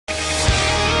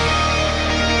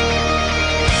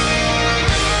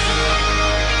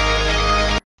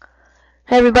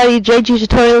Hey everybody,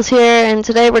 JGtutorials here, and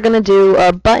today we're going to do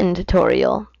a button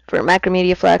tutorial for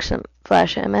Macromedia Flash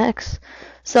MX.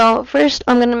 So first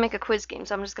I'm going to make a quiz game,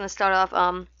 so I'm just going to start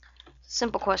off,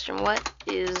 simple question, what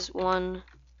is 1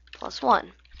 plus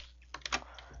 1?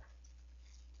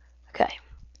 Okay.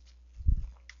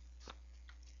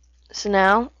 So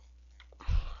now,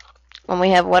 when we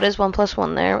have what is 1 plus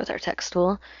 1 there with our text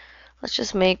tool, let's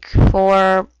just make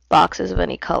 4 boxes of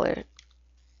any color.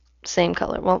 Same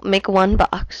color. Well, make one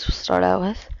box to start out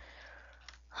with.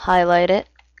 Highlight it,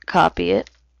 copy it,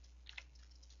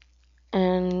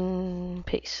 and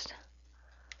paste.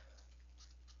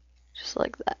 Just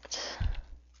like that.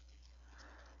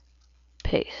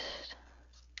 Paste.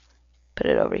 Put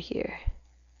it over here.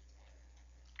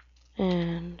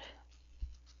 And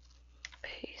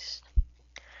paste.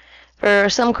 For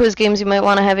some quiz games, you might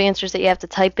want to have answers that you have to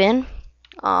type in.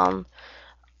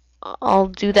 I'll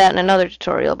do that in another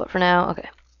tutorial, but for now, okay.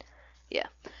 Yeah.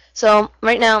 So,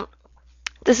 right now,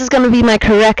 this is going to be my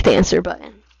correct answer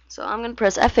button. So, I'm going to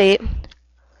press F8.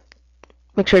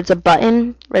 Make sure it's a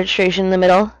button, registration in the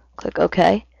middle. Click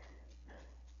OK.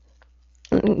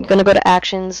 I'm going to go to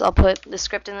Actions. I'll put the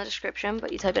script in the description,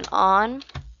 but you type in on,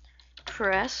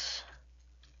 press,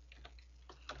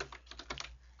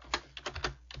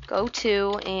 go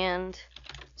to, and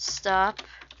stop,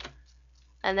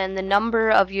 and then the number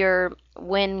of your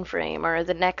win frame, or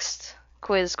the next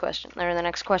quiz question, or the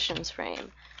next questions frame.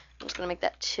 I'm just going to make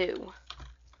that 2.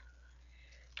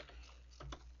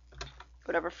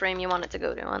 Whatever frame you want it to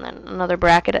go to, and then another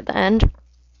bracket at the end.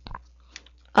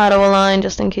 Auto align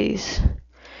just in case.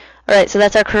 Alright, so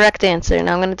that's our correct answer.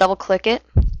 Now I'm going to double click it.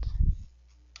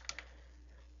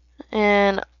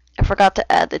 And I forgot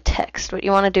to add the text. What you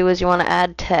want to do is you want to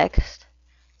add text.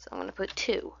 So I'm going to put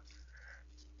 2.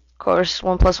 Of course,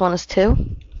 1 plus 1 is 2.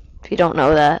 If you don't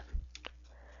know that.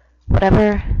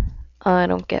 Whatever. I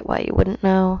don't get why you wouldn't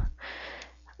know.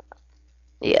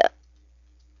 Yeah.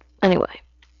 Anyway.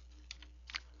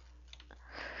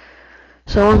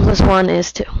 So 1 plus 1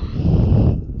 is 2.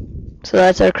 So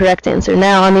that's our correct answer.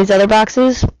 Now on these other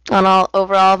boxes,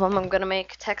 over all of them, I'm going to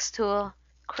make text tool,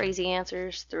 crazy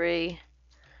answers, 3.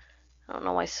 I don't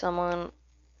know why someone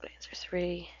would answer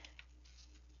 3.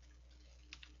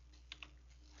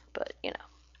 But, you know.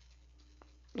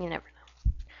 You never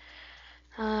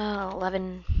know.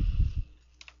 11.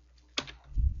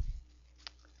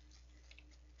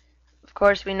 Of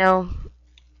course, we know.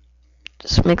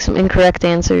 Just make some incorrect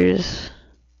answers.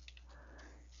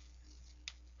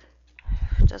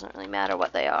 It doesn't really matter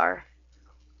what they are.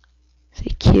 See,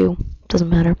 Q. Doesn't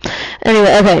matter.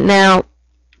 Anyway, okay, now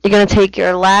you're going to take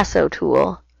your lasso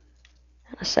tool.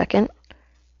 In a second.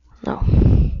 No.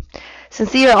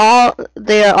 Since they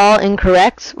are all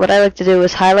incorrect, what I like to do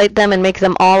is highlight them and make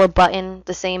them all a button,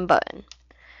 the same button.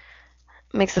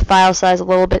 It makes the file size a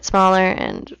little bit smaller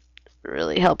and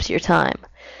really helps your time.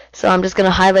 So I'm just going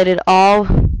to highlight it all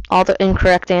the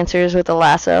incorrect answers with the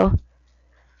lasso.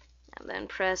 And then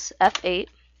press F8.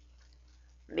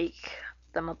 Make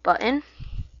them a button.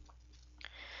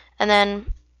 And then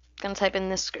I'm going to type in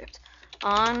this script.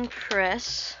 On,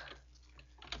 press,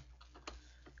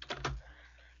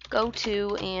 go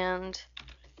to, and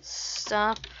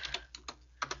stop.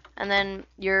 And then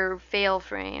your fail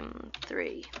frame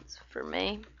 3 for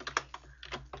me.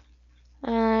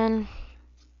 And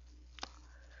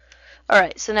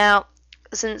alright, so now,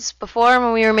 since before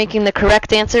when we were making the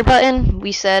correct answer button,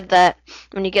 we said that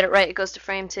when you get it right, it goes to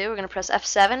frame 2. We're going to press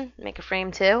F7, make a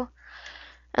frame 2.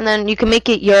 And then you can make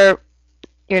it your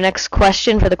next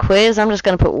question for the quiz. I'm just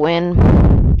going to put win.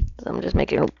 So I'm just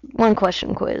making a 1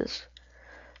 question quiz.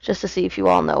 Just to see if you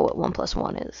all know what 1 plus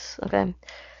 1 is. Okay?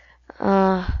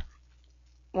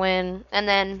 Win. And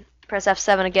then press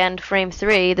F7 again to frame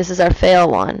 3. This is our fail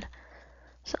one.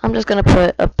 So I'm just going to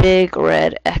put a big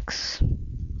red X.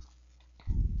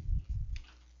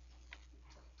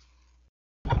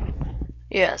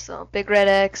 Yeah, so big red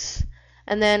X.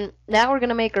 And then now we're going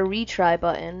to make a retry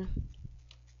button.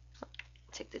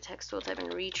 Take the text tool, type in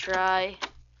retry.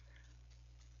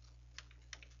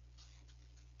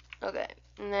 Okay,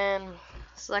 and then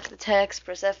select the text,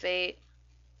 press F8,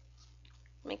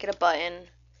 make it a button.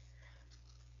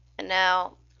 And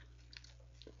now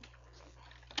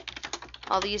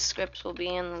all these scripts will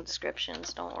be in the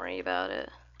descriptions, don't worry about it.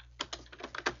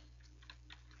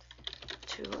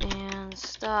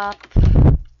 GotoAndStop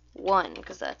 1,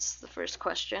 because that's the first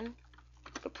question.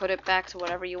 But put it back to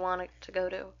whatever you want it to go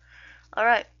to.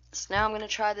 Alright, so now I'm going to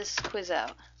try this quiz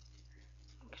out.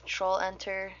 Control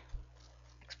Enter,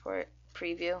 export,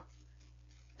 preview.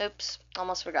 Oops,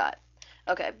 almost forgot.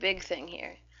 Okay, big thing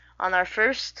here. On our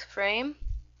first frame,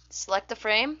 select the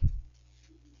frame,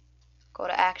 go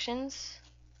to Actions,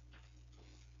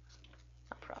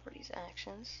 not Properties,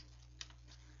 Actions,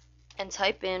 and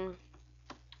type in,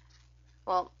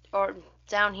 well, or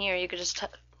down here you could just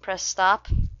press Stop,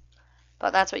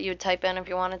 but that's what you would type in if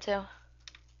you wanted to.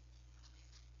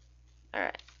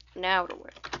 Alright, now it'll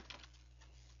work.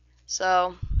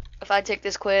 So, if I take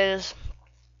this quiz,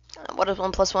 what is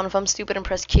 1 plus 1 if I'm stupid, and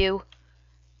press Q,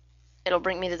 it'll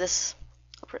bring me to this.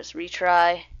 I'll press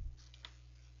retry.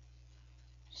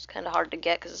 It's kind of hard to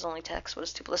get because it's only text. What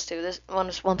is 2 plus 2? This one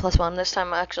is 1 plus 1. This time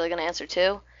I'm actually going to answer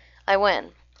 2. I win.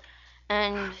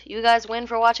 And you guys win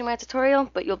for watching my tutorial,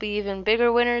 but you'll be even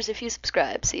bigger winners if you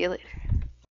subscribe. See you later.